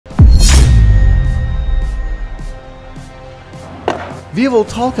We will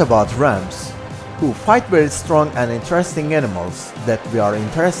talk about rams, who fight very strong and interesting animals that we are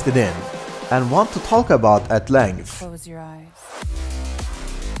interested in and want to talk about at length. Close your eyes.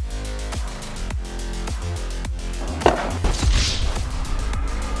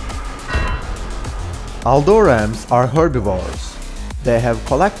 Although rams are herbivores, they have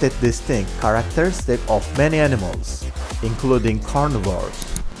collected distinct characteristics of many animals, including carnivores.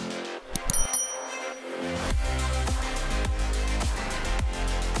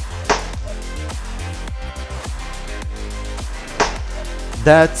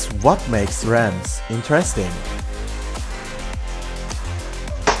 That's what makes rams interesting.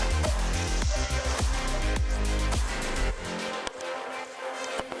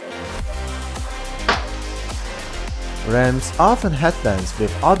 Rams often headbands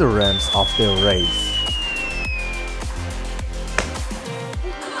with other rams of their race.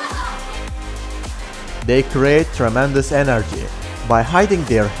 They create tremendous energy by hiding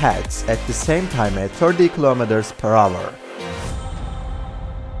their heads at the same time at 30 km per hour.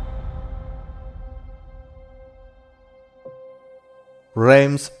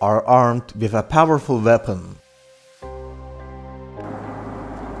 Rams are armed with a powerful weapon.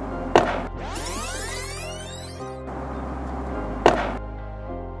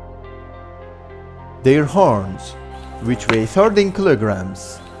 Their horns, which weigh 13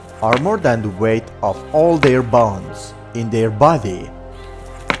 kilograms, are more than the weight of all their bones in their body.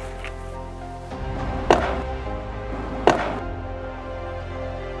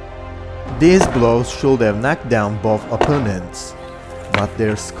 These blows should have knocked down both opponents, but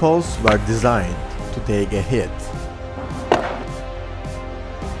their skulls were designed to take a hit.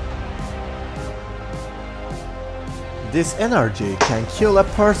 This energy can kill a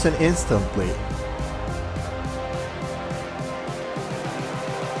person instantly.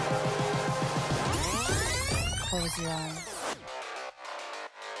 Close your eyes.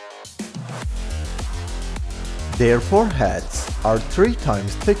 Their foreheads are 3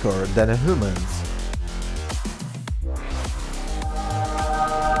 times thicker than a human's.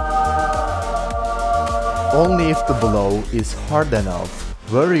 Only if the blow is hard enough,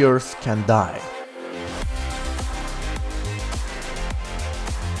 warriors can die.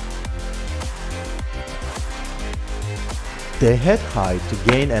 They head high to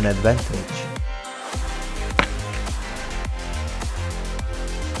gain an advantage.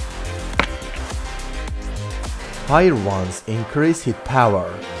 Higher ones increase hit power.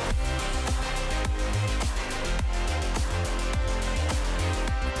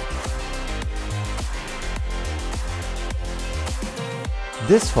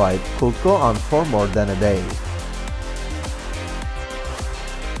 This fight could go on for more than a day.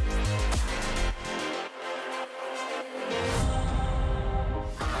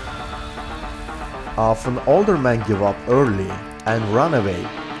 Often older men give up early and run away.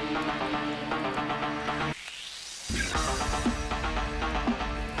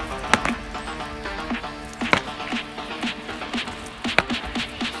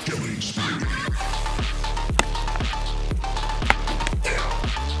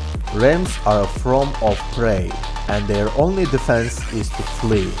 Rams are a form of prey, and their only defense is to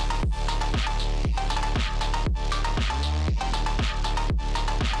flee.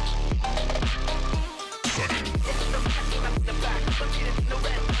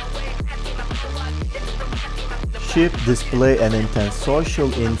 Sheep display an intense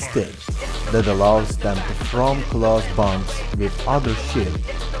social instinct that allows them to form close bonds with other sheep,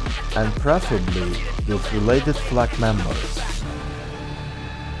 and preferably with related flock members.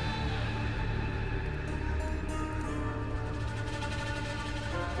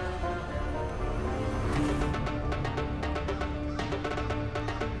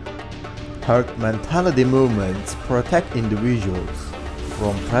 Herd mentality movements protect individuals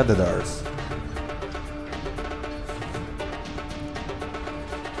from predators.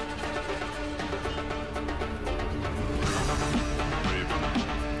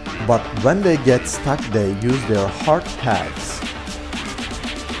 But when they get stuck, they use their hard heads.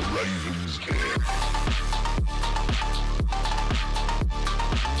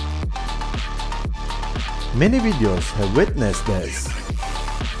 Many videos have witnessed this.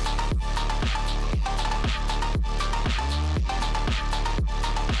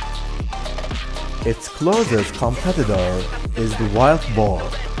 Its closest competitor is the wild boar.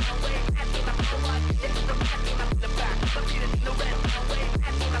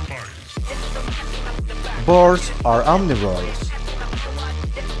 Boars are omnivores.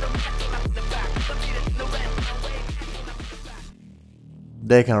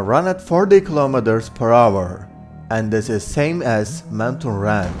 They can run at 40 kilometers per hour, and this is same as mountain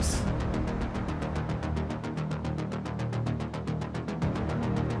rams.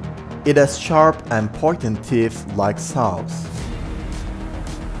 It has sharp and pointed teeth like saws.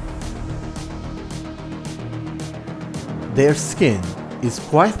 Their skin is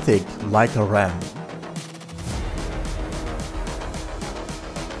quite thick like a ram.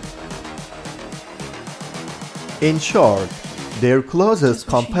 In short, their closest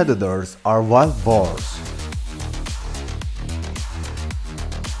competitors are wild boars.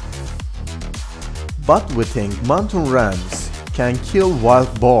 But we think mountain rams can kill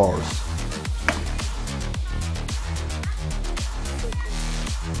wild boars.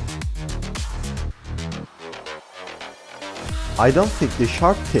 I don't think the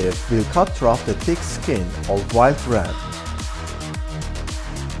sharp teeth will cut through the thick skin of wild ram.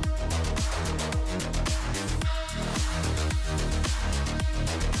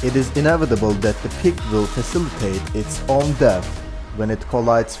 It is inevitable that the pig will facilitate its own death when it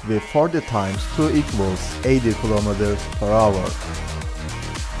collides with 40 times 2 equals 80 km per hour.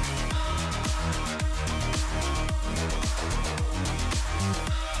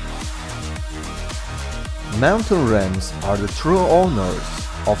 Mountain rams are the true owners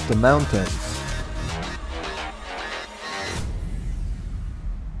of the mountains.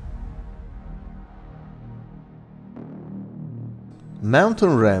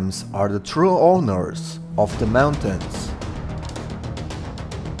 Mountain rams are the true owners of the mountains.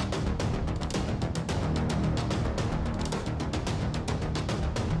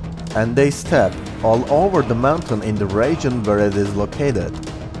 And they step all over the mountain in the region where it is located.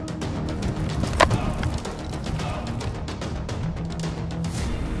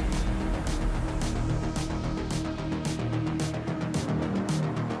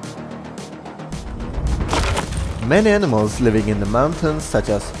 Many animals living in the mountains such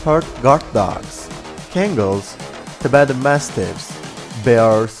as herd guard dogs, kangaroos, Tibetan mastiffs,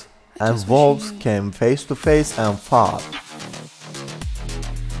 bears and wolves came face to face and fought.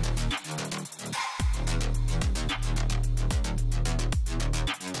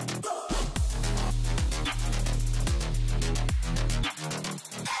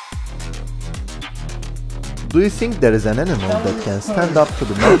 Do you think there is an animal that can stand up to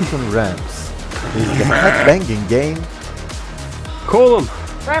the mountain rams? Is the head-banging game? Call him!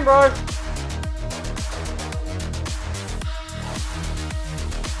 Ram bro!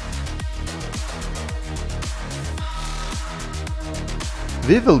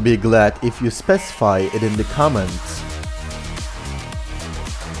 We will be glad if you specify it in the comments.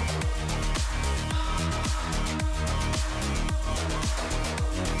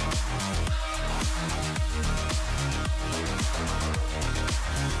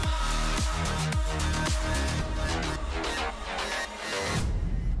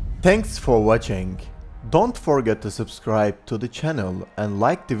 Thanks for watching. Don't forget to subscribe to the channel and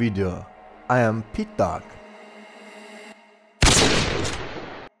like the video. I am Pitdog.